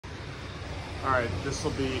All right, this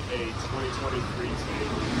will be a 2023 take.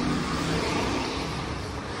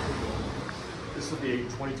 This will be a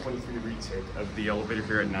 2023 retake of the elevator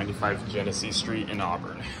here at 95 Genesee Street in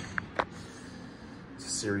Auburn. It's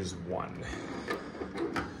Series 1.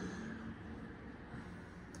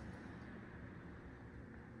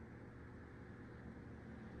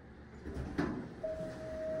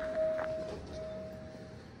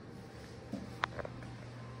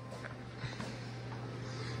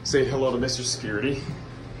 Say hello to Mr. Security.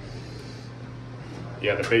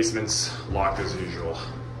 Yeah, the basement's locked as usual.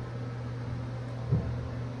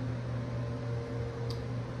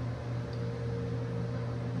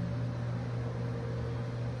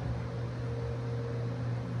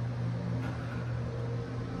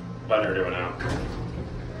 Letting her do it now.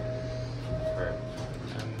 Right.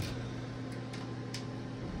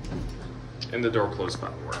 And the door closed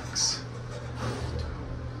button works.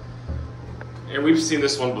 And we've seen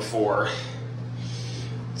this one before.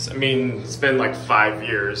 It's been like 5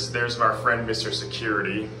 years. There's our friend, Mr.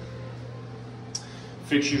 Security.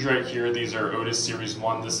 Fixtures right here, these are Otis Series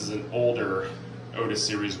 1. This is an older Otis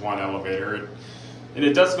Series 1 elevator. And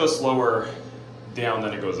it does go slower down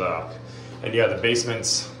than it goes up. And yeah, the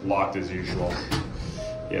basement's locked as usual.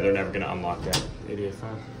 Yeah, they're never gonna unlock that idiot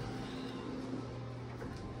phone.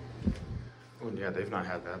 Oh yeah, they've not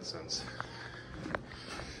had that since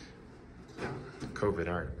COVID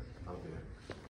art.